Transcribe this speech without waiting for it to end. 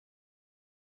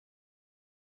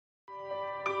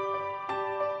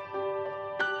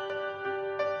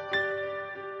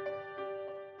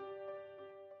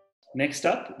Next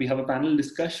up, we have a panel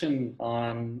discussion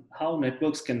on how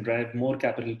networks can drive more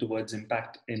capital towards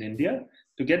impact in India.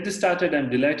 To get this started, I'm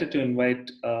delighted to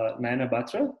invite Naina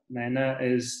Batra. Naina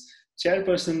is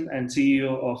chairperson and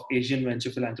CEO of Asian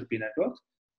Venture Philanthropy Network.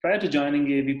 Prior to joining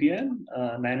AVPN,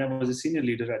 Naina was a senior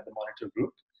leader at the Monitor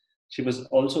Group. She was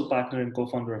also partner and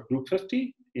co-founder of Group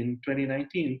 50. In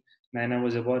 2019, Naina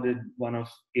was awarded one of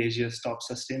Asia's top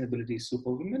sustainability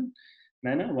superwomen.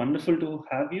 Naina, wonderful to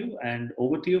have you, and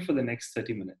over to you for the next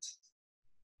 30 minutes.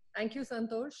 Thank you,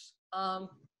 Santosh.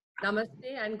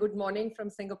 Namaste and good morning from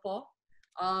Singapore.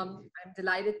 I'm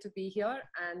delighted to be here,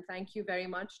 and thank you very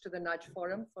much to the Nudge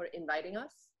Forum for inviting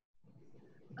us.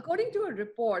 According to a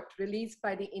report released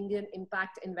by the Indian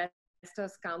Impact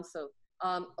Investors Council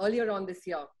earlier on this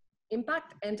year,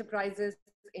 impact enterprises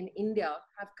in India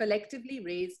have collectively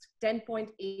raised $10.8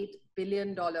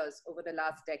 billion over the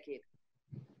last decade.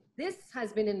 This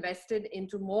has been invested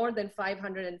into more than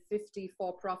 550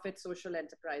 for-profit social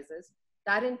enterprises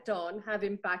that in turn have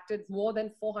impacted more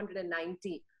than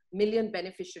 490 million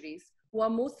beneficiaries who are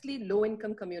mostly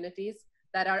low-income communities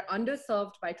that are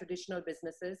underserved by traditional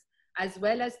businesses, as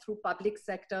well as through public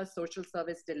sector social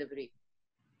service delivery.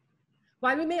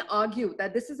 While we may argue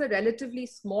that this is a relatively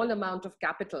small amount of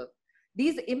capital,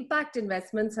 these impact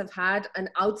investments have had an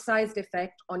outsized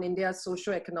effect on India's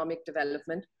socio-economic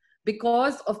development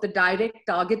because of the direct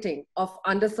targeting of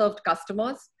underserved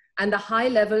customers and the high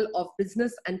level of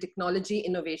business and technology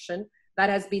innovation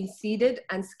that has been seeded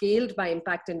and scaled by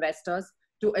impact investors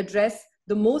to address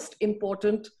the most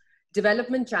important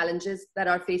development challenges that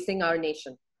are facing our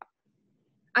nation.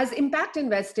 As impact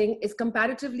investing is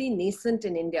comparatively nascent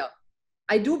in India,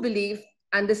 I do believe,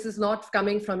 and this is not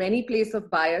coming from any place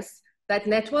of bias, that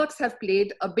networks have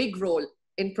played a big role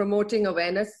in promoting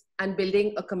awareness and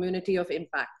building a community of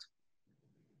impact.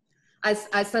 As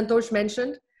Santosh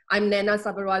mentioned, I'm Naina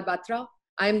Batra.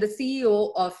 I am the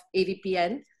CEO of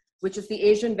AVPN, which is the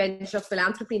Asian Venture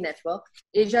Philanthropy Network,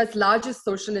 Asia's largest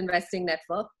social investing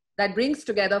network that brings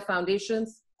together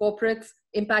foundations, corporates,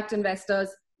 impact investors,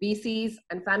 VCs,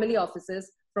 and family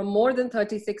offices from more than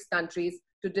 36 countries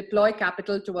to deploy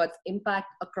capital towards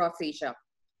impact across Asia.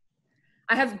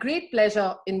 I have great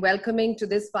pleasure in welcoming to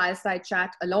this fireside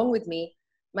chat along with me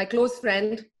my close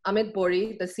friend, Amit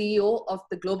Bouri, the CEO of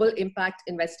the Global Impact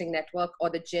Investing Network, or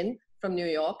the GIN, from New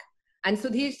York, and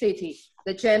Sudhir Sethi,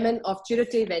 the chairman of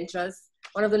Chiratae Ventures,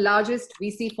 one of the largest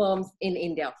VC firms in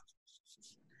India.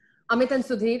 Amit and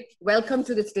Sudhir, welcome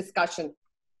to this discussion.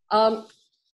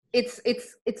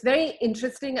 It's very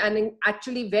interesting and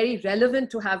actually very relevant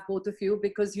to have both of you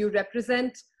because you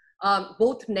represent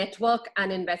both network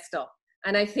and investor.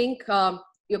 And I think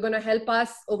you're going to help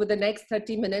us over the next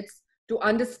 30 minutes to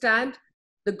understand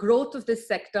the growth of this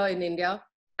sector in India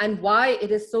and why it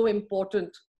is so important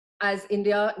as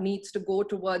India needs to go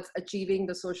towards achieving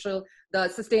the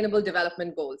sustainable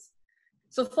development goals.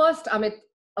 So first, Amit,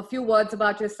 a few words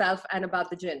about yourself and about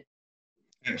the GIN.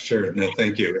 Yeah, sure. No,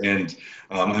 thank you. And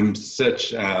it's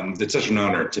such an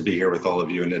honor to be here with all of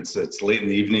you. And it's late in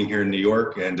the evening here in New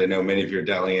York, and I know many of you are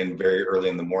dialing in very early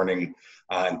in the morning.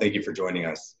 And thank you for joining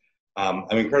us. I'm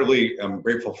incredibly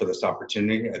grateful for this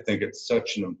opportunity. I think it's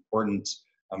such an important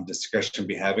discussion to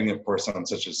be having, of course, on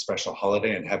such a special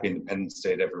holiday, and happy Independence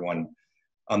Day to everyone.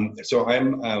 So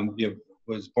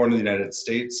was born in the United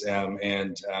States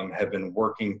and have been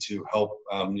working to help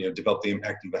develop the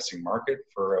impact investing market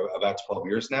for about 12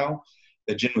 years now.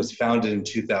 The GIN was founded in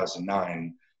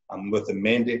 2009 with a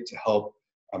mandate to help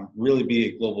really be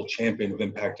a global champion of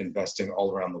impact investing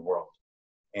all around the world.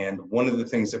 And one of the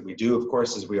things that we do, of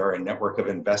course, is we are a network of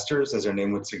investors, as our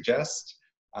name would suggest.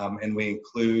 And we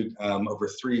include over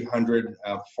 300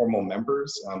 formal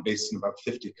members based in about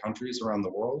 50 countries around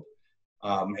the world.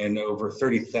 And over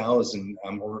 30,000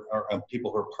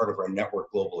 people who are part of our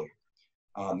network globally.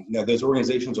 Now, those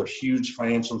organizations are huge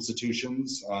financial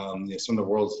institutions, some of the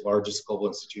world's largest global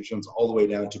institutions, all the way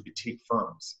down to boutique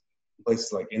firms,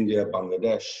 places like India,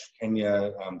 Bangladesh,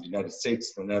 Kenya, the United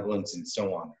States, the Netherlands, and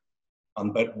so on.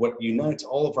 But what unites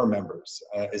all of our members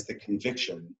is the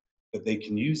conviction that they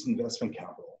can use investment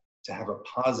capital to have a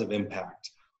positive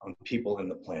impact on people and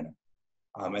the planet.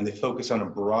 And they focus on a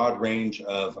broad range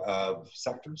of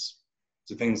sectors.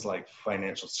 So things like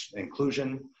financial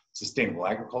inclusion, sustainable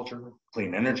agriculture,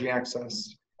 clean energy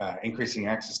access, increasing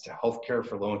access to healthcare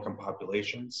for low-income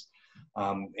populations.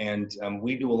 And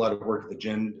we do a lot of work at the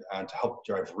GIN to help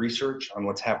drive research on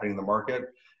what's happening in the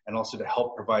market, and also to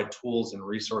help provide tools and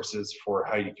resources for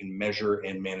how you can measure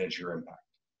and manage your impact.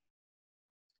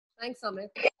 Thanks, Amit.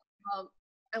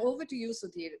 And over to you,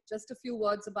 Sudhir. Just a few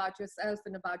words about yourself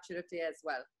and about Chiratae as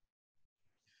well.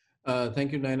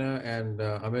 Thank you, Naina and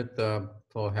Amit,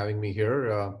 for having me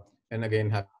here. And again,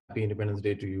 happy Independence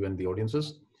Day to you and the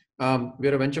audiences.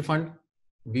 We're a venture fund.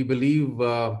 We believe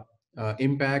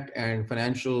impact and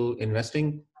financial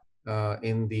investing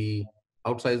in the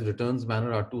outsized returns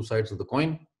manner are two sides of the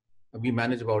coin. We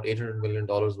manage about $800 million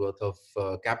worth of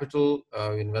capital.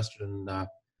 We invested in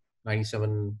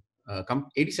 87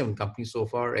 companies so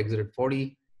far, exited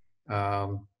 40,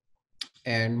 um,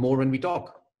 and more when we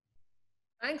talk.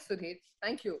 Thanks, Sudhir.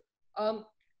 Thank you. So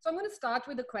I'm going to start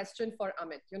with a question for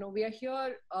Amit. You know, we are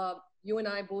here, you and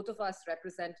I, both of us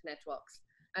represent networks.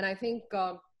 And I think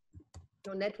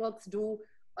networks do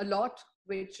a lot,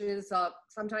 which is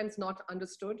sometimes not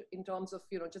understood in terms of,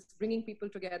 just bringing people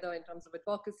together, in terms of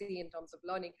advocacy, in terms of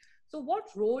learning. So what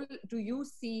role do you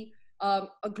see a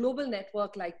global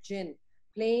network like GIN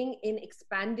playing in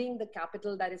expanding the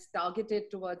capital that is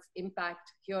targeted towards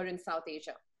impact here in South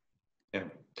Asia? Yeah,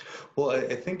 well,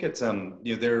 I think it's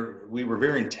we were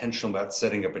very intentional about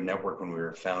setting up a network when we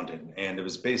were founded, and it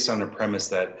was based on a premise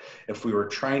that if we were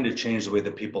trying to change the way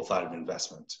that people thought of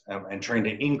investment and trying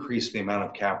to increase the amount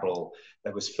of capital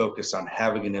that was focused on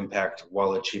having an impact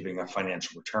while achieving a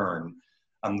financial return,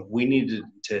 we needed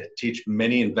to teach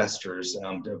many investors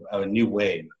a new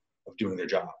way of doing their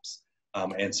jobs.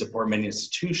 And support many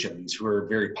institutions who are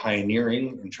very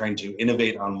pioneering and trying to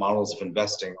innovate on models of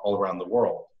investing all around the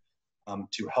world.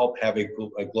 To help have a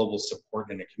global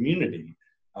support in a community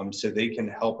so they can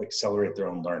help accelerate their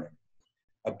own learning.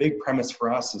 A big premise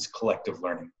for us is collective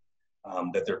learning,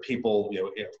 that there are people,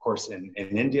 of course, in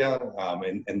India,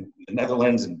 in the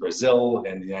Netherlands, in Brazil,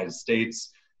 and the United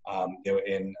States,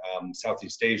 in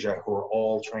Southeast Asia, who are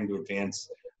all trying to advance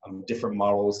different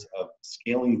models of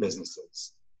scaling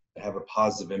businesses that have a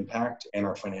positive impact and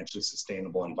are financially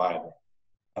sustainable and viable.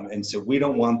 And so we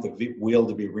don't want the wheel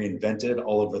to be reinvented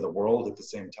all over the world at the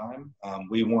same time.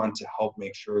 We want to help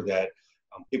make sure that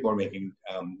people are making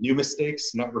new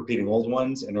mistakes, not repeating old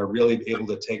ones, and are really able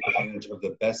to take advantage of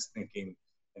the best thinking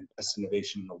and best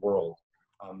innovation in the world.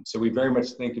 So we very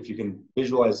much think if you can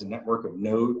visualize a network of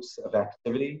nodes of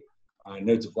activity,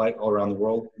 nodes of light all around the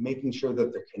world, making sure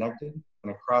that they're connected,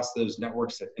 and across those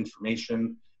networks that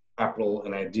information, capital,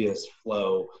 and ideas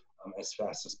flow as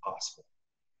fast as possible.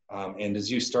 And as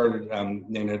you started,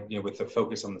 Naina, with the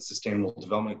focus on the Sustainable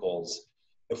Development Goals,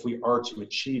 if we are to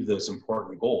achieve those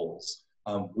important goals,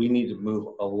 we need to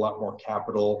move a lot more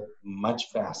capital much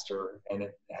faster and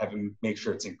make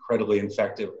sure it's incredibly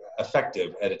effective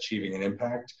at achieving an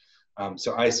impact.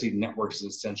 So I see networks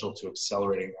as essential to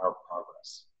accelerating our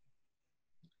progress.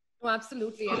 Oh,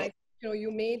 absolutely. And I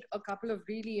you made a couple of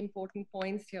really important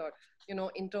points here,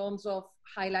 in terms of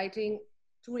highlighting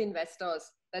to investors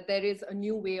that there is a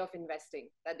new way of investing,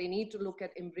 that they need to look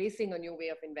at embracing a new way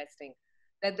of investing,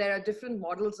 that there are different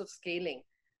models of scaling.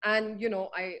 And,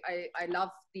 I love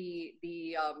the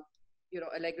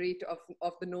allegory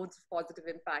of the nodes of positive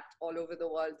impact all over the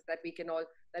world that we can all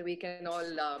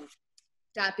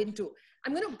tap into.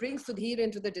 I'm going to bring Sudhir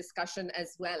into the discussion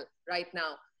as well right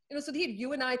now. Sudhir,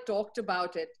 you and I talked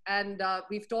about it, and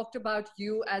we've talked about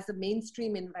you as a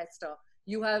mainstream investor.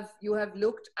 You have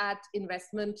looked at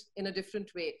investment in a different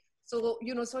way. So,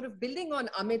 sort of building on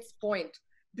Amit's point,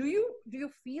 do you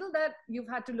feel that you've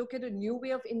had to look at a new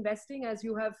way of investing as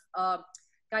you have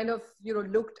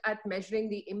looked at measuring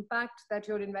the impact that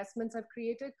your investments have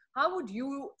created? How would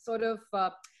you sort of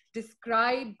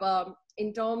describe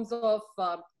in terms of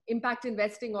impact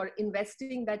investing or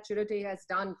investing that Chiratae has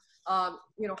done?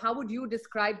 How would you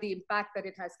describe the impact that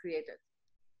it has created?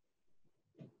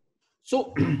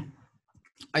 So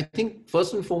I think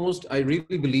first and foremost, I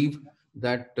really believe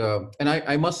that, and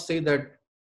I must say that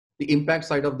the impact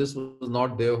side of this was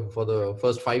not there for the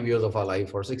first 5 years of our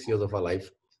life or 6 years of our life.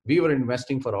 We were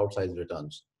investing for outsized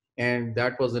returns. And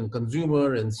that was in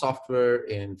consumer, in software,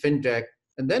 in fintech.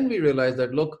 And then we realized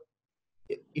that, look,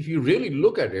 if you really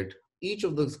look at it, each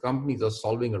of those companies are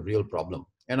solving a real problem.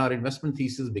 And our investment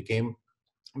thesis became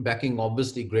backing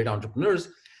obviously great entrepreneurs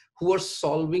who are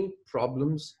solving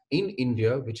problems in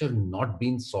India which have not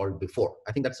been solved before.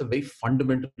 I think that's a very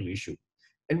fundamental issue.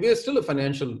 And we are still a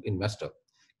financial investor.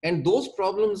 And those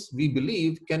problems, we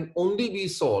believe, can only be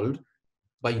solved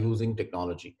by using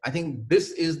technology. I think this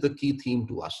is the key theme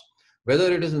to us.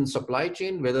 Whether it is in supply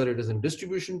chain, whether it is in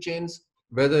distribution chains,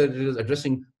 whether it is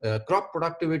addressing crop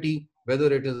productivity,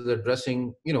 whether it is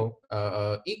addressing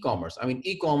e-commerce. I mean,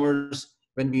 e-commerce,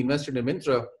 when we invested in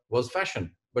Myntra, was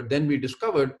fashion. But then we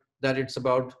discovered that it's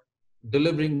about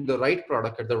delivering the right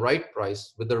product at the right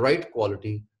price, with the right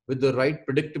quality, with the right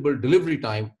predictable delivery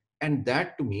time. And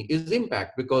that to me is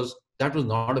impact, because that was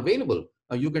not available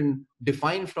you can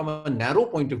define from a narrow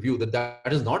point of view that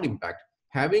that is not impact.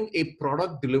 Having a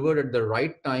product delivered at the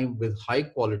right time with high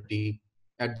quality,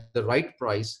 at the right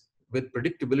price, with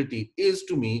predictability is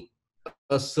to me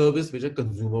a service which a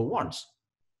consumer wants.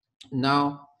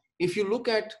 Now, if you look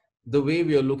at the way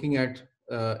we are looking at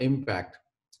impact,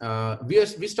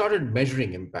 we started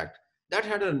measuring impact. That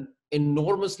had an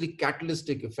enormously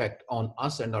catalytic effect on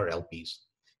us and our LPs.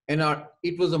 And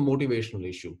it was a motivational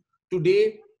issue.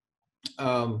 Today,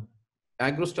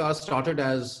 AgroStar started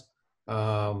as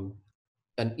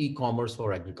an e-commerce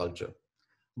for agriculture.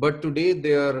 But today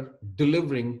they are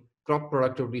delivering crop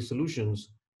productivity solutions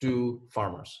to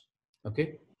farmers.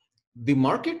 Okay. The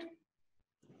market,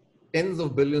 tens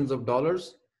of billions of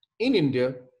dollars in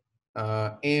India.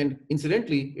 And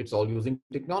incidentally, it's all using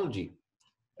technology.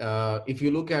 If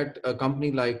you look at a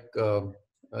company like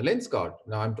Lenskart,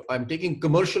 now I'm taking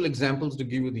commercial examples to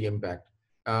give you the impact.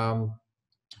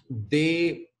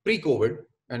 They pre-COVID,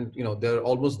 and they're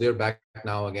almost there back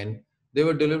now again. They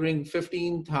were delivering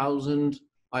 15,000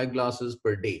 eyeglasses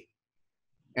per day,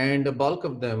 and the bulk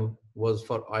of them was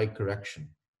for eye correction,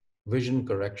 vision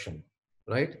correction,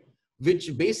 right?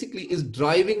 Which basically is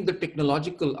driving the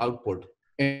technological output,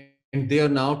 and they are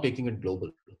now taking it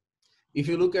global. If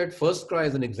you look at First Cry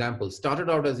as an example, started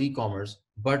out as e-commerce,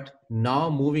 but now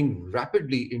moving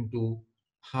rapidly into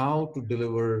how to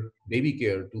deliver baby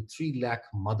care to 3 lakh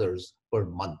mothers per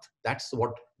month. That's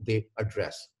what they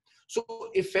address. So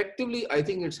effectively, I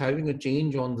think it's having a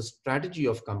change on the strategy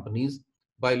of companies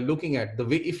by looking at the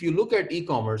way, if you look at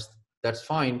e-commerce, that's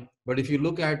fine. But if you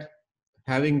look at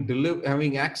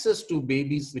having access to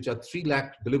babies, which are 3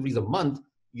 lakh deliveries a month,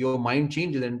 your mind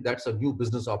changes, and that's a new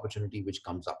business opportunity which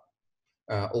comes up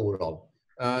overall.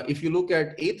 If you look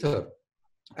at Ather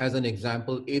as an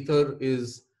example, Ather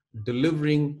is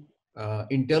delivering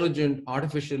intelligent,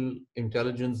 artificial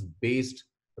intelligence-based,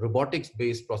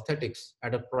 robotics-based prosthetics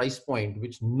at a price point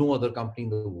which no other company in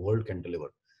the world can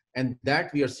deliver. And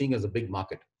that we are seeing as a big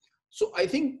market. So I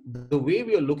think the way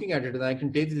we are looking at it, and I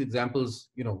can take these examples,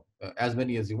 as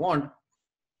many as you want,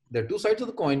 there are two sides of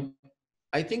the coin.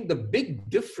 I think the big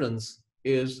difference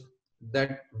is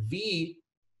that we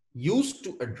used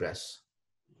to address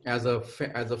as a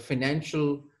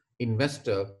financial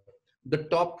investor, the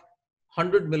top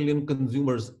 100 million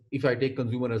consumers, if I take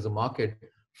consumer as a market,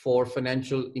 for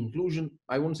financial inclusion.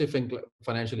 I won't say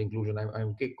financial inclusion.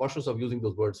 I'm cautious of using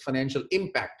those words. Financial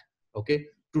impact, okay,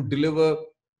 to deliver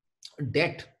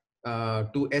debt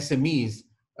to SMEs,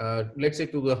 let's say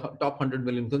to the top 100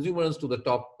 million consumers, to the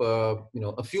top,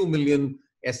 a few million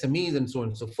SMEs, and so on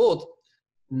and so forth.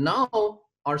 Now,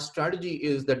 our strategy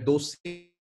is that those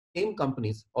same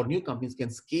companies or new companies can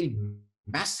scale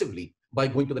massively by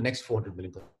going to the next 400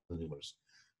 million consumers.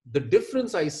 The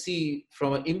difference I see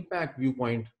from an impact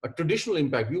viewpoint, a traditional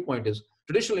impact viewpoint, is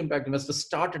traditional impact investors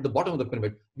start at the bottom of the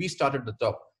pyramid. We start at the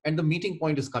top, and the meeting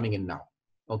point is coming in now.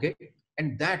 Okay.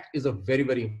 And that is a very,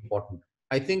 very important.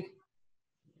 I think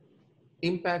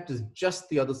impact is just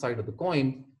the other side of the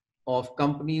coin of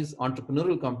companies,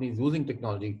 entrepreneurial companies using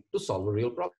technology to solve a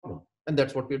real problem. And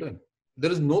that's what we're doing.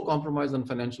 There is no compromise on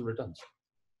financial returns.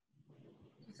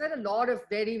 You said a lot of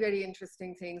very, very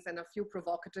interesting things and a few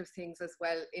provocative things as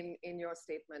well in your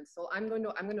statement. So I'm going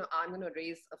to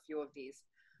raise a few of these.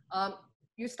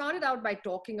 You started out by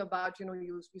talking about,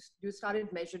 you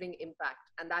started measuring impact,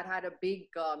 and that had a big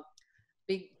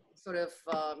sort of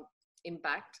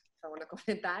impact, if I want to call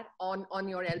it that, on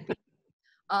your LP.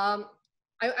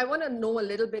 I want to know a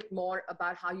little bit more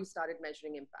about how you started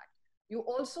measuring impact. You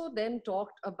also then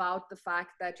talked about the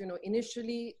fact that,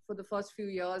 initially for the first few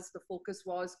years, the focus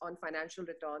was on financial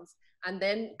returns, and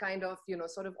then kind of,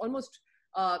 sort of almost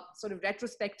sort of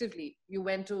retrospectively, you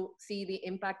went to see the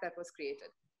impact that was created.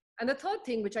 And the third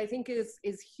thing, which I think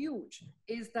is huge,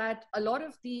 is that a lot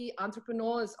of the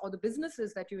entrepreneurs or the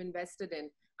businesses that you invested in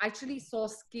actually saw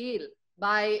scale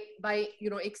by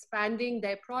expanding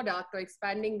their product or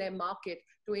expanding their market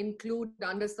to include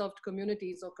underserved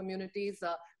communities or communities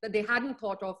that they hadn't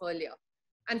thought of earlier.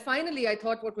 And finally, I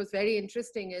thought what was very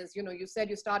interesting is, you said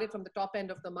you started from the top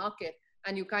end of the market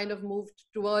and you kind of moved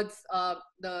towards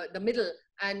the middle,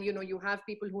 and you have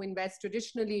people who invest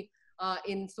traditionally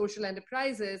in social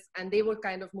enterprises, and they were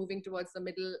kind of moving towards the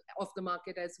middle of the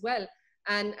market as well.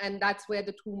 And that's where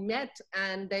the two met,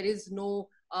 and there's no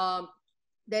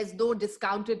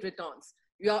discounted returns.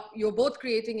 You're both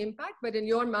creating impact, but in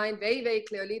your mind, very, very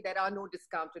clearly, there are no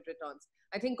discounted returns.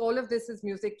 I think all of this is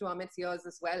music to Amit's ears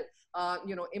as well.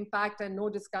 Impact and no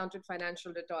discounted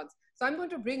financial returns. So I'm going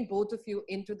to bring both of you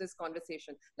into this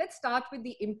conversation. Let's start with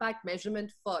the impact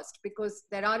measurement first, because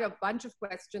there are a bunch of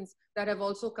questions that have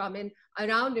also come in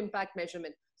around impact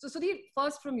measurement. So Sudhir,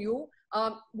 first from you,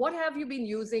 what have you been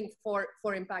using for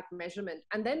impact measurement?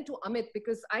 And then to Amit,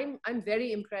 because I'm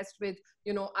very impressed with,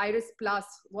 Iris Plus,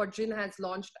 what Jin has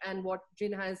launched and what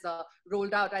Jin has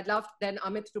rolled out. I'd love then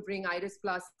Amit to bring Iris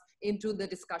Plus into the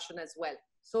discussion as well.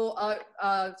 So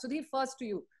Sudhir, first to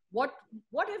you, what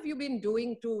have you been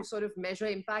doing to sort of measure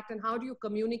impact, and how do you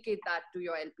communicate that to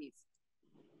your LPs?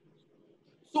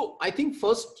 So I think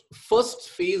first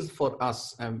phase for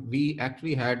us, we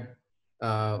actually had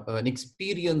an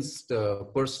experienced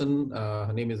person.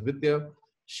 Her name is Vidya.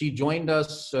 She joined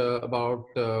us about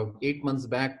 8 months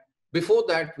back. Before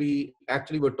that, we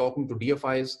actually were talking to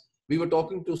DFIs. We were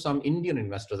talking to some Indian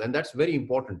investors, and that's very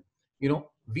important.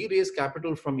 We raise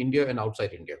capital from India and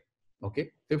outside India.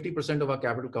 Okay, 50% of our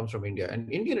capital comes from India,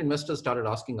 and Indian investors started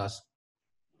asking us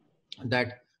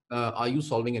that, are you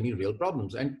solving any real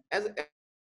problems? And as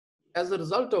a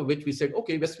result of which we said,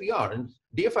 okay, yes, we are. And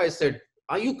DFI said,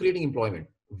 are you creating employment?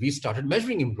 We started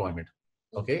measuring employment.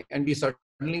 Okay, and we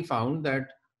suddenly found that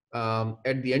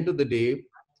at the end of the day,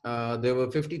 there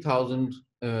were 50,000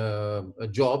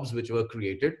 jobs which were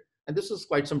created, and this was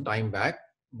quite some time back,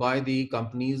 by the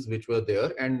companies which were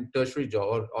there, and tertiary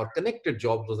job or connected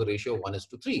jobs was a ratio of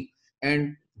 1:3.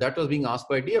 And that was being asked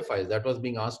by DFIs. That was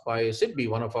being asked by SIDBI,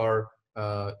 one of our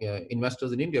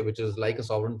investors in India, which is like a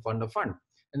sovereign fund of fund.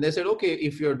 And they said, okay,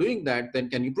 if you're doing that, then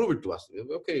can you prove it to us?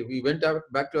 Okay, we went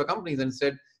back to our companies and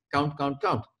said, count.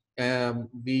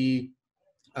 We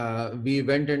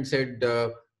went and said,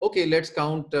 okay, let's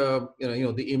count, the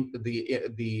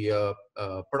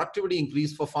productivity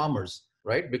increase for farmers,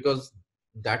 right? Because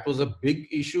that was a big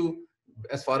issue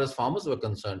as far as farmers were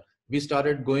concerned. We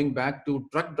started going back to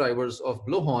truck drivers of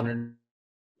blowhorn and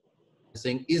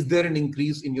saying, is there an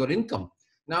increase in your income?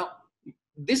 Now,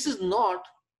 this is not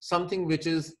something which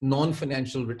is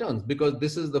non-financial returns, because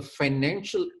this is the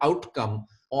financial outcome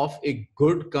of a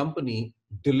good company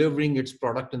delivering its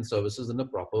product and services in a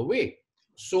proper way.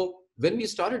 So when we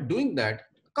started doing that,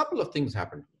 a couple of things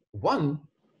happened. One,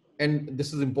 and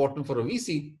this is important for a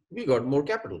VC, we got more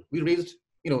capital. We raised,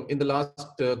 in the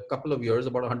last couple of years,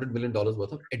 about $100 million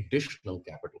worth of additional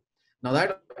capital. Now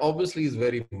that obviously is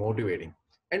very motivating.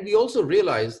 And we also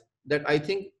realized that I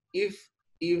think if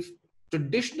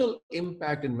traditional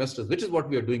impact investors, which is what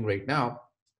we are doing right now,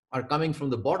 are coming from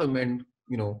the bottom and,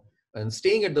 and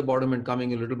staying at the bottom and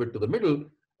coming a little bit to the middle,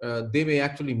 they may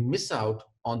actually miss out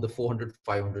on the 400,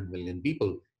 500 million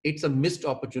people. It's a missed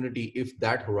opportunity if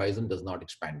that horizon does not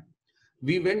expand.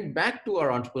 We went back to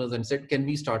our entrepreneurs and said, can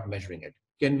we start measuring it?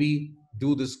 Can we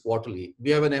do this quarterly?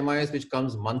 We have an MIS which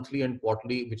comes monthly and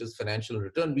quarterly, which is financial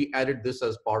return. We added this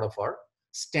as part of our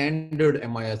standard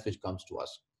MIS which comes to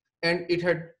us. And it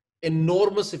had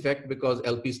enormous effect because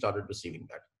LP started receiving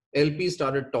that. LP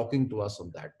started talking to us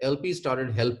on that. LP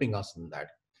started helping us in that.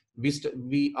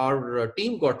 Our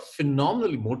team got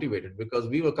phenomenally motivated because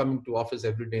we were coming to office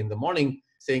every day in the morning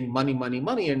saying money, money,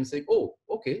 money, and saying, oh,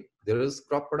 okay, there is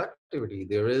crop productivity.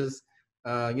 There is,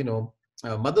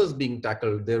 mothers being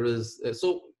tackled. There is,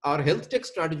 so our health tech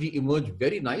strategy emerged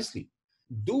very nicely.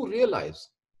 Do realize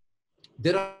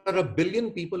there are 1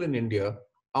 billion people in India,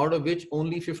 out of which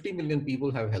only 50 million people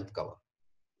have health cover.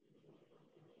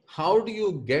 How do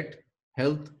you get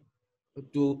health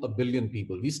to 1 billion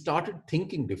people? We started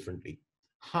thinking differently.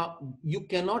 You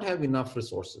cannot have enough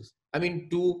resources. I mean,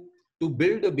 to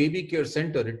build a baby care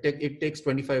center, it takes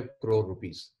 25 crore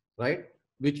rupees, right?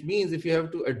 Which means if you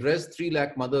have to address 3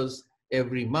 lakh mothers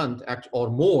every month or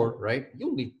more, right?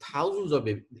 You need thousands of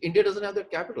babies. India doesn't have that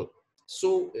capital.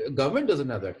 So government doesn't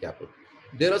have that capital.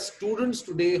 There are students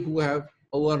today who are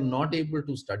not able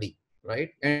to study, right?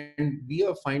 And we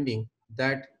are finding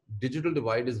that digital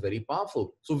divide is very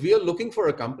powerful. So we are looking for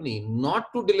a company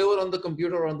not to deliver on the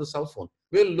computer or on the cell phone.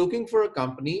 We're looking for a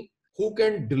company who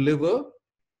can deliver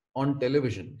on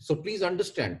television. So please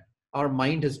understand, our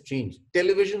mind has changed.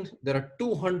 Television, there are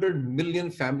 200 million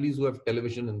families who have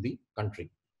television in the country,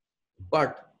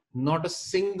 but not a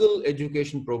single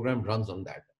education program runs on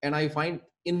that. And I find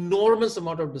enormous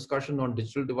amount of discussion on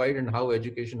digital divide and how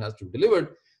education has to be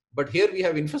delivered. But here we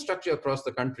have infrastructure across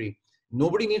the country.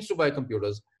 Nobody needs to buy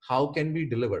computers. How can we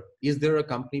deliver? Is there a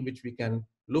company which we can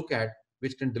look at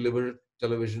which can deliver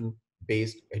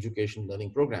television-based education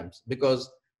learning programs?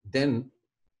 Because then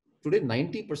today,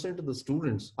 90% of the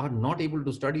students are not able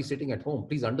to study sitting at home.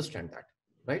 Please understand that,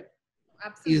 right?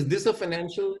 Absolutely. Is this a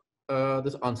financial?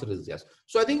 This answer is yes.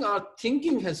 So I think our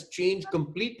thinking has changed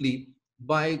completely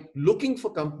by looking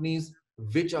for companies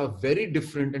which are very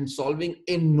different and solving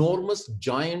enormous,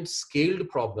 giant scaled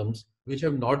problems which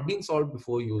have not been solved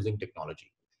before using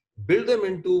technology. Build them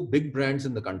into big brands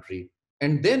in the country,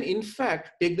 and then in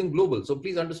fact take them global. So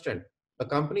please understand, a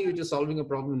company which is solving a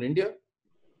problem in India,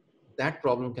 that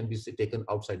problem can be taken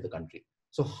outside the country.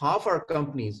 So half our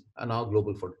companies are now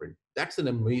global footprint. That's an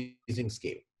amazing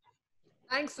scale.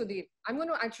 Thanks, Sudhir. I'm going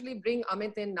to actually bring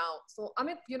Amit in now. So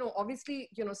Amit, obviously,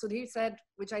 Sudhir said,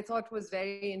 which I thought was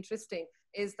very interesting,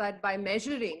 is that by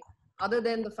measuring, other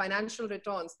than the financial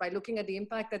returns, by looking at the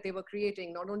impact that they were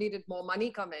creating, not only did more money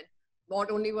come in,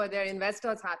 not only were their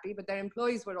investors happy, but their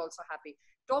employees were also happy.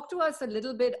 Talk to us a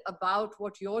little bit about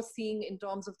what you're seeing in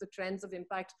terms of the trends of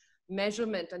impact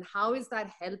measurement, and how is that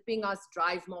helping us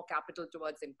drive more capital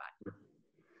towards impact?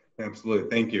 Absolutely,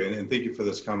 thank you, and thank you for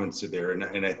those comments there.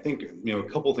 And I think a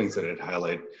couple things that I'd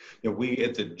highlight. We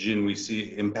at the GIN, we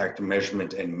see impact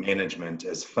measurement and management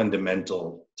as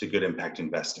fundamental to good impact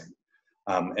investing.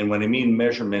 And when I mean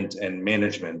measurement and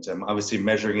management, obviously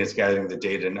measuring is gathering the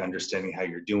data and understanding how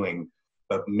you're doing,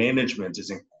 but management is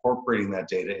incorporating that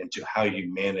data into how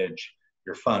you manage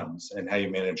your funds and how you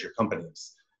manage your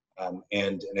companies.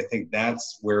 And I think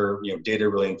that's where data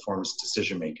really informs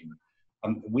decision making.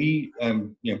 We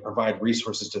provide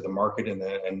resources to the market,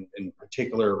 and in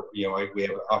particular, we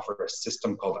offer a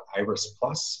system called IRIS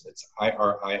Plus. It's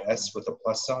IRIS with a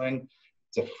plus sign.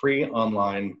 It's a free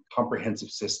online comprehensive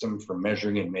system for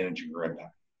measuring and managing your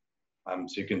impact.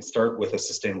 So you can start with a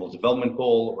sustainable development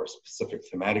goal or a specific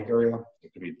thematic area.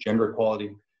 It could be gender equality,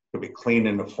 it could be clean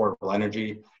and affordable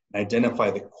energy, and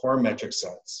identify the core metric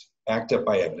sets backed up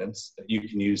by evidence that you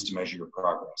can use to measure your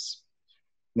progress.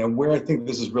 Now, where I think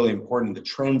this is really important, the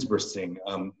trends we're seeing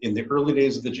in the early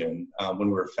days of the GIN, when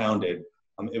we were founded,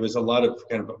 it was a lot of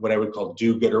kind of what I would call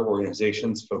do-gooder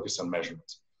organizations focused on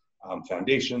measurement.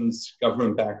 Foundations,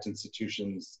 government-backed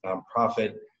institutions,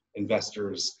 nonprofit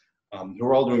investors, who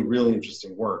are all doing really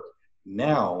interesting work.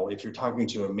 Now, if you're talking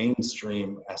to a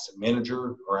mainstream asset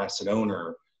manager or asset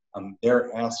owner,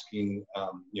 they're asking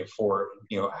for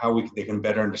how they can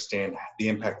better understand the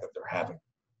impact that they're having.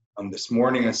 This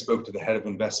morning, I spoke to the head of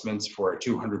investments for a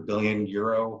 200 billion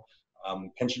euro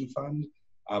pension fund.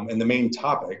 And the main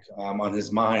topic on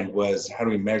his mind was how do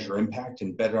we measure impact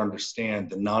and better understand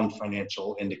the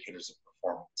non-financial indicators of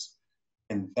performance.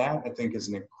 And that, I think, is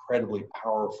an incredibly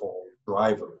powerful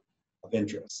driver of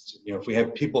interest. If we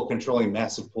have people controlling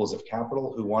massive pools of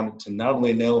capital who want to not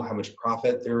only know how much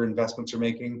profit their investments are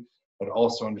making, but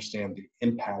also understand the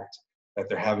impact that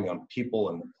they're having on people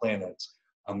and the planet,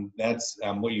 that's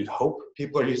what you'd hope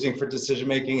people are using for decision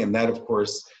making. And that, of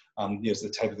course, is the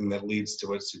type of thing that leads to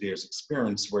what Sudhir's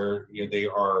experience, where they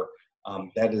are,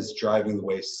 that is driving the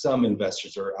way some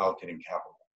investors are allocating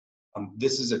capital.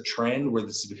 This is a trend where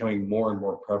this is becoming more and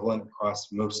more prevalent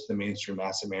across most of the mainstream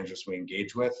asset managers we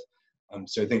engage with.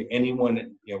 So I think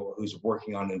anyone who's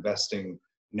working on investing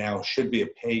now should be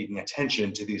paying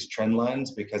attention to these trend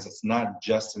lines, because it's not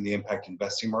just in the impact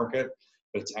investing market,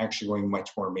 but it's actually going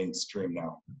much more mainstream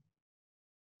now.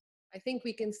 I think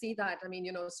we can see that. I mean,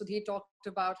 Sudhir talked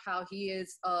about how he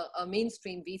is a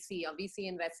mainstream VC, a VC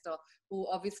investor who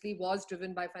obviously was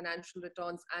driven by financial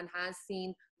returns and has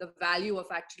seen the value of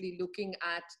actually looking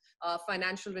at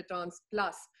financial returns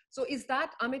plus. So is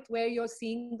that, Amit, where you're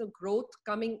seeing the growth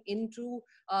coming into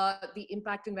the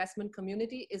impact investment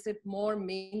community? Is it more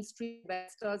mainstream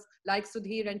investors like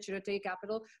Sudhir and Chiratae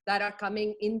Capital that are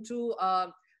coming into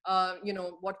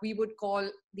what we would call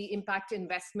the impact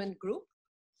investment group?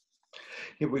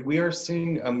 Yeah, we are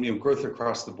seeing growth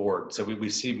across the board. So we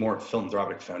see more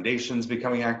philanthropic foundations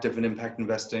becoming active in impact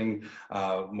investing,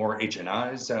 more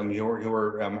HNIs who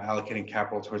are allocating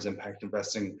capital towards impact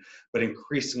investing, but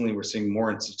increasingly we're seeing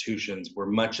more institutions where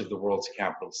much of the world's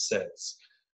capital sits.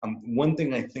 One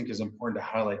thing I think is important to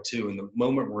highlight too, in the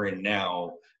moment we're in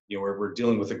now, where we're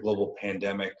dealing with a global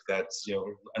pandemic that's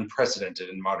unprecedented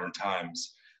in modern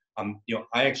times.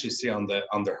 I actually see on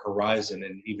the horizon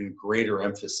an even greater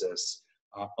emphasis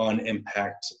on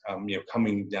impact,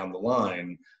 coming down the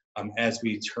line as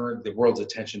the world's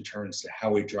attention turns to how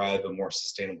we drive a more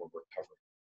sustainable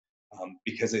recovery.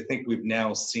 Because I think we've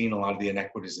now seen a lot of the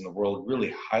inequities in the world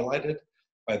really highlighted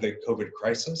by the COVID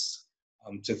crisis.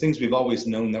 So things we've always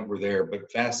known that were there,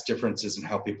 but vast differences in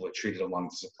how people are treated along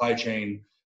the supply chain,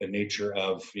 the nature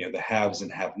of the haves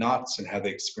and have-nots and how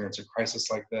they experience a crisis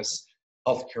like this.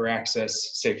 Healthcare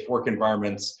access, safe work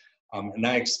environments, and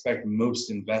I expect most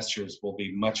investors will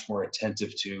be much more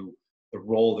attentive to the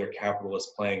role their capital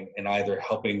is playing in either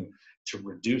helping to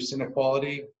reduce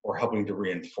inequality or helping to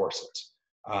reinforce it.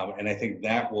 And I think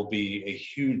that will be a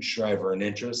huge driver in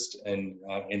interest and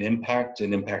in impact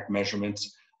and impact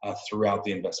measurements throughout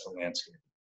the investment landscape.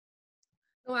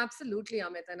 No, absolutely,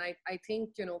 Amit. And I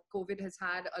think, COVID has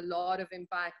had a lot of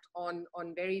impact on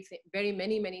very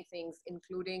many things,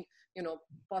 including,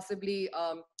 possibly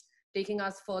taking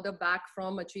us further back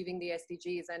from achieving the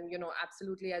SDGs. And,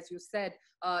 absolutely, as you said,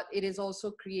 it is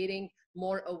also creating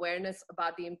more awareness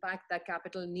about the impact that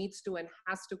capital needs to and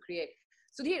has to create.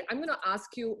 Sudhir, I'm going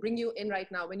to bring you in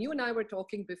right now. When you and I were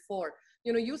talking before,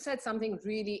 you said something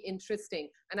really interesting,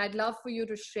 and I'd love for you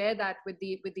to share that with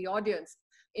the audience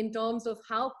in terms of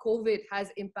how COVID has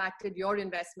impacted your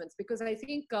investments, because I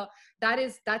think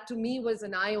that to me was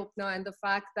an eye opener, and the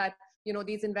fact that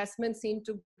these investments seem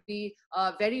to be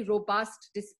very robust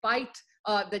despite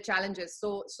the challenges.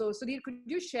 So Sudhir, could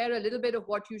you share a little bit of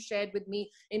what you shared with me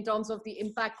in terms of the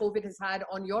impact COVID has had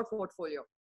on your portfolio?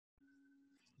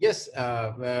 Yes,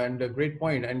 and a great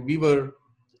point. And we were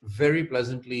very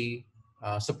pleasantly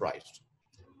surprised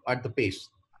at the pace.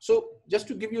 So just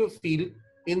to give you a feel,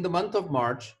 in the month of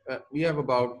March, we have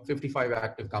about 55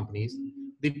 active companies.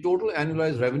 The total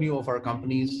annualized revenue of our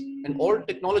companies, and all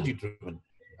technology driven,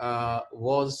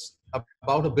 was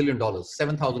about $1 billion,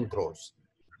 7,000 crores.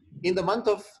 In the month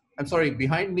of, I'm sorry,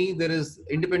 behind me, there is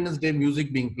Independence Day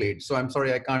music being played. So I'm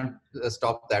sorry, I can't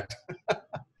stop that.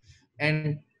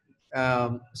 And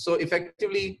so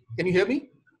effectively, can you hear me?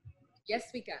 Yes,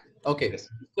 we can. Okay.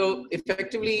 So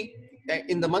effectively,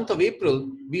 in the month of April,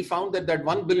 we found that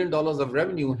 $1 billion of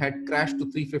revenue had crashed to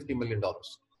 $350 million.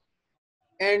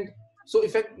 And so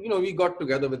we got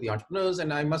together with the entrepreneurs,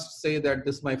 and I must say that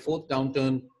this is my fourth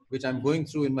downturn, which I'm going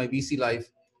through in my VC life.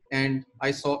 And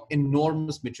I saw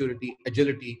enormous maturity,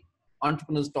 agility.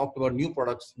 Entrepreneurs talked about new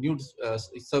products, new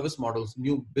service models,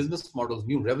 new business models,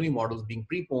 new revenue models being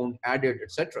preponed, added,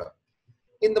 etc.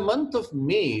 In the month of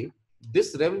May,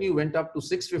 this revenue went up to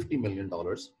 $650 million.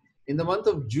 In the month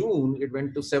of June, it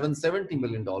went to $770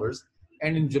 million.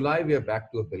 And in July, we are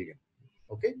back to $1 billion.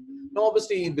 Okay. Now,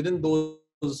 obviously, within those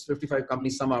 55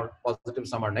 companies, some are positive,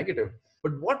 some are negative.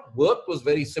 But what worked was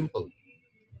very simple.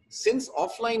 Since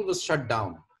offline was shut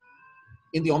down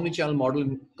in the omnichannel model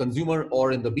in consumer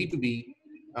or in the B2B,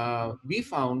 we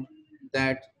found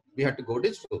that we had to go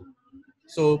digital.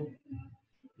 So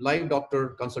live doctor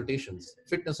consultations,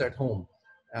 fitness at home,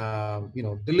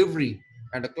 delivery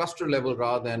at a cluster level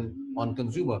rather than on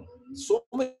consumer. So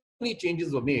many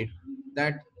changes were made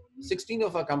that 16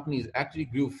 of our companies actually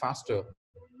grew faster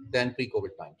than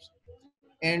pre-COVID times,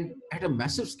 and at a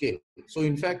massive scale. So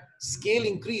in fact, scale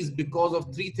increased because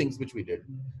of three things which we did: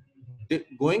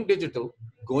 going digital,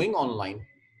 going online,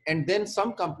 and then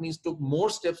some companies took more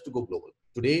steps to go global.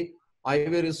 Today,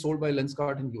 eyewear is sold by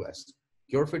Lenskart in US.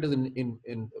 CureFit is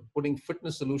in putting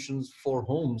fitness solutions for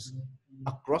homes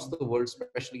across the world,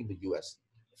 especially in the US.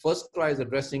 First Cry is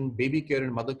addressing baby care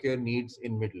and mother care needs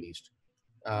in Middle East.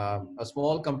 A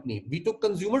small company, we took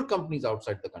consumer companies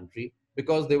outside the country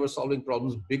because they were solving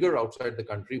problems bigger outside the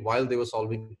country while they were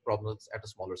solving problems at a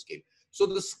smaller scale. So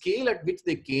the scale at which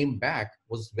they came back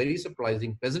was very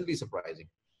surprising, pleasantly surprising.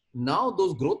 Now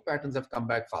those growth patterns have come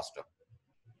back faster.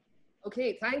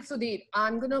 Okay, thanks, Sudhir.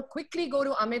 I'm going to quickly go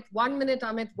to Amit. 1 minute,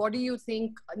 Amit. What do you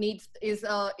think is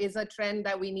a trend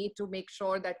that we need to make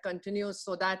sure that continues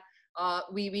so that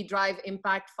we drive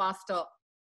impact faster?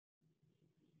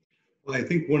 Well, I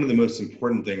think one of the most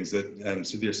important things that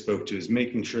Sudhir spoke to is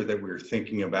making sure that we're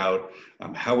thinking about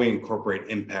how we incorporate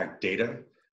impact data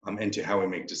into how we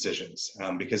make decisions.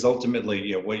 Because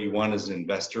ultimately, what you want as an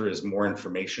investor is more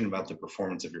information about the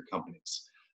performance of your companies.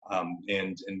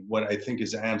 And what I think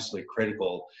is absolutely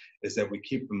critical is that we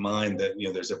keep in mind that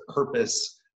there's a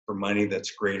purpose for money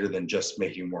that's greater than just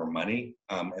making more money,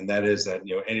 and that is that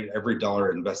every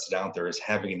dollar invested out there is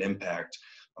having an impact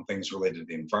on things related to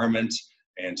the environment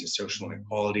and to social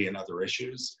inequality and other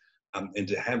issues, and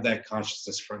to have that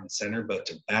consciousness front and center, but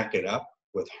to back it up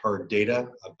with hard data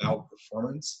about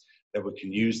performance that we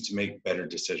can use to make better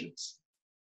decisions.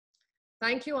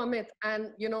 Thank you, Amit.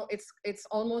 And it's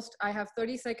almost, I have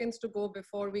 30 seconds to go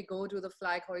before we go to the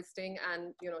flag hoisting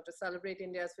and to celebrate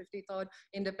India's 53rd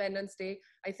Independence Day.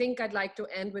 I think I'd like to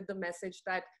end with the message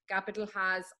that capital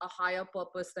has a higher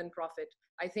purpose than profit.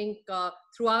 I think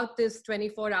throughout this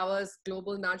 24 hours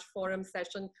Global Nudge Forum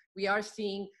session, we are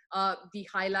seeing the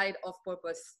highlight of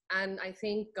purpose. And I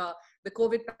think the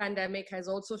COVID pandemic has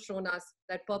also shown us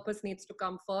that purpose needs to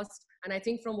come first. And I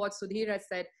think from what Sudhir has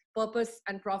said, purpose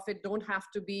and profit don't have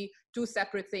to be two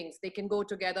separate things. They can go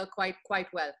together quite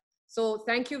well. So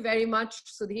thank you very much,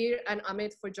 Sudhir and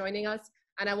Amit, for joining us.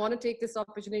 And I want to take this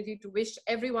opportunity to wish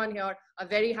everyone here a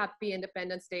very happy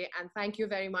Independence Day. And thank you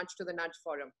very much to the Nudge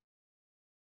Forum.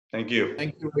 Thank you.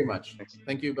 Thank you very much. Thanks.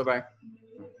 Thank you. Bye-bye.